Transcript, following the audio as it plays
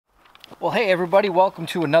Well, hey everybody, welcome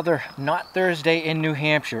to another Not Thursday in New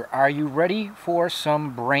Hampshire. Are you ready for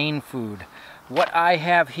some brain food? What I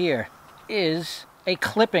have here is a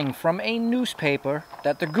clipping from a newspaper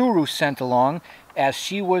that the guru sent along as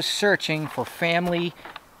she was searching for family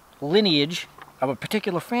lineage of a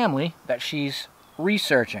particular family that she's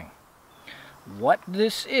researching. What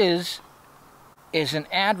this is an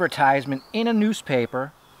advertisement in a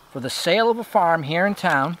newspaper for the sale of a farm here in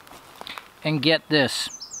town. And get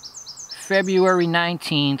this, February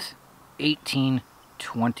 19th,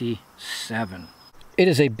 1827. It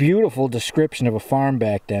is a beautiful description of a farm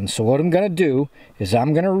back then, so what I'm going to do is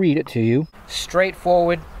I'm going to read it to you.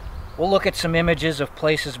 Straightforward. We'll look at some images of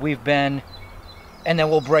places we've been, and then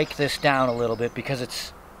we'll break this down a little bit because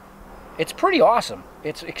it's pretty awesome.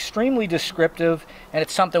 It's extremely descriptive, and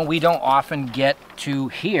it's something we don't often get to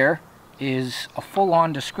hear, is a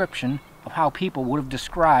full-on description of how people would have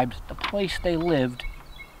described the place they lived,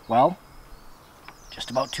 well, just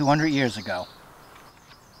about 200 years ago.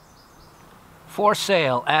 For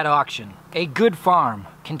sale at auction, a good farm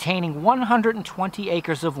containing 120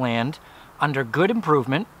 acres of land under good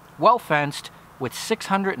improvement, well fenced, with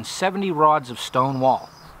 670 rods of stone wall.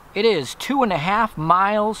 It is 2.5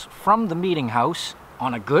 miles from the meeting house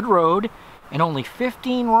on a good road and only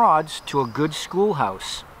 15 rods to a good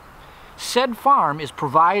schoolhouse. Said farm is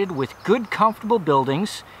provided with good comfortable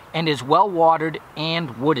buildings and is well watered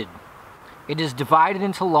and wooded. It is divided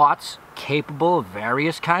into lots capable of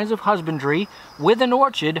various kinds of husbandry with an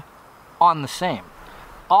orchard on the same.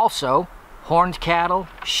 Also, horned cattle,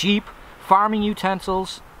 sheep, farming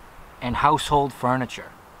utensils, and household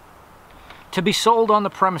furniture. To be sold on the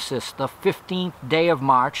premises the 15th day of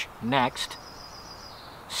March next.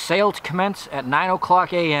 Sale to commence at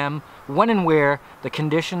 9:00 a.m. when and where the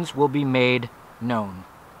conditions will be made known.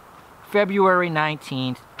 February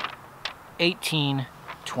 19th,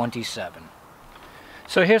 1827.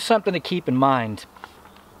 So here's something to keep in mind.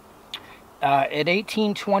 In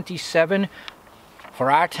 1827,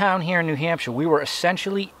 for our town here in New Hampshire, we were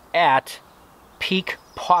essentially at peak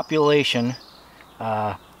population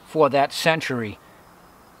for that century.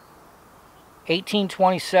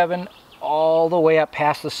 1827, all the way up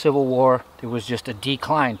past the Civil War, there was just a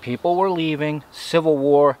decline. People were leaving. Civil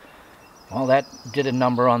War, well, that did a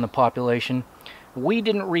number on the population. We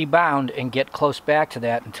didn't rebound and get close back to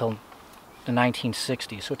that until the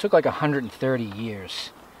 1960s, so it took like 130 years.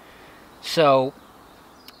 So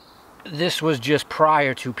this was just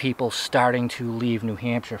prior to people starting to leave New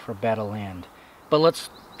Hampshire for better land. But let's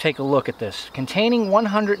take a look at this. Containing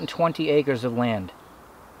 120 acres of land.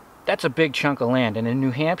 That's a big chunk of land, and in New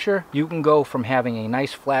Hampshire you can go from having a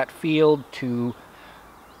nice flat field to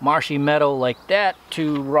marshy meadow like that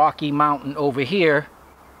to Rocky Mountain over here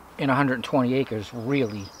in 120 acres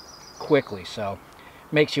really quickly. So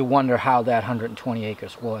makes you wonder how that 120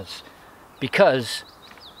 acres was, because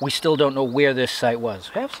we still don't know where this site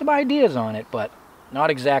was. We have some ideas on it, but not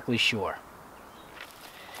exactly sure.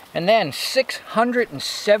 And then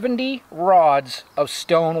 670 rods of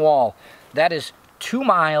stone wall. That is 2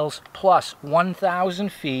 miles plus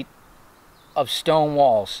 1,000 feet of stone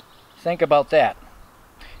walls. Think about that.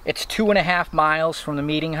 It's 2.5 miles from the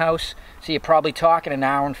meeting house, so you're probably talking an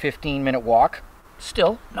hour and 15-minute walk.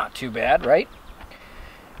 Still not too bad, right?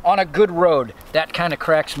 On a good road. That kind of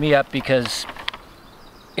cracks me up because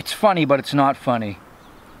it's funny, but it's not funny.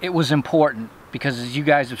 It was important because, as you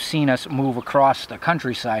guys have seen us move across the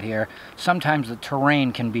countryside here, sometimes the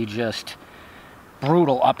terrain can be just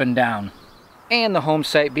brutal up and down. And the home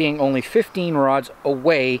site being only 15 rods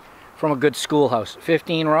away from a good schoolhouse.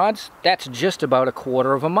 15 rods, that's just about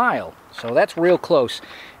 1/4 mile. So that's real close.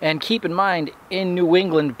 And keep in mind, in New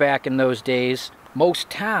England back in those days, most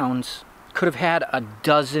towns could have had a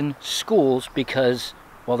dozen schools because,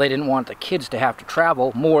 well, they didn't want the kids to have to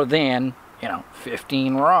travel more than,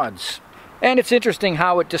 15 rods. And it's interesting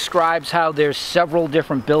how it describes how there's several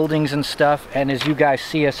different buildings and stuff, and as you guys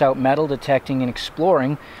see us out metal detecting and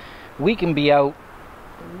exploring, we can be out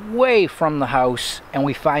way from the house and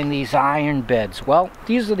we find these iron beds. Well,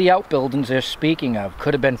 these are the outbuildings they're speaking of.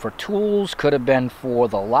 Could have been for tools, could have been for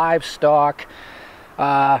the livestock,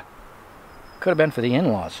 could have been for the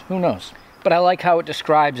in-laws, who knows. But I like how it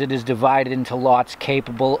describes it as divided into lots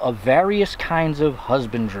capable of various kinds of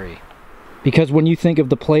husbandry. Because when you think of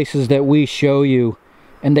the places that we show you,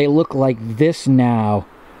 and they look like this now,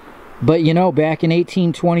 but back in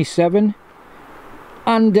 1827,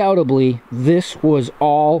 undoubtedly this was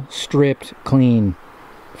all stripped clean.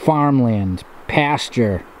 Farmland,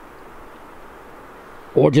 pasture,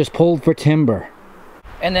 or just pulled for timber.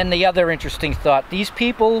 And then the other interesting thought, these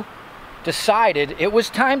people decided it was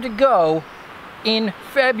time to go in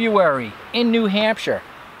February in New Hampshire.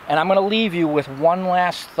 And I'm going to leave you with one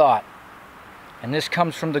last thought. And this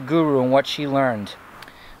comes from the guru and what she learned.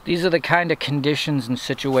 These are the kind of conditions and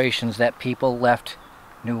situations that people left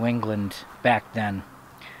New England back then.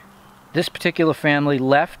 This particular family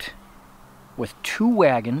left with 2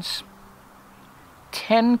 wagons,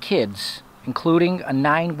 10 kids, including a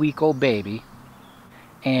 9-week-old baby,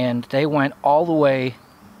 and they went all the way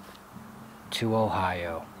to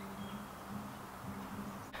Ohio.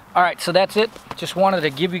 Alright, so that's it. Just wanted to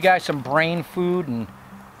give you guys some brain food, and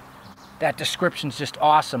that description's just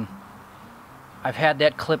awesome. I've had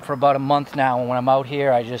that clip for about a month now, and when I'm out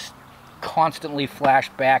here I just constantly flash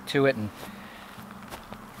back to it, and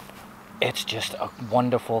it's just a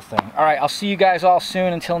wonderful thing. Alright, I'll see you guys all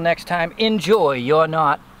soon. Until next time, enjoy your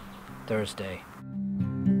Not Thursday.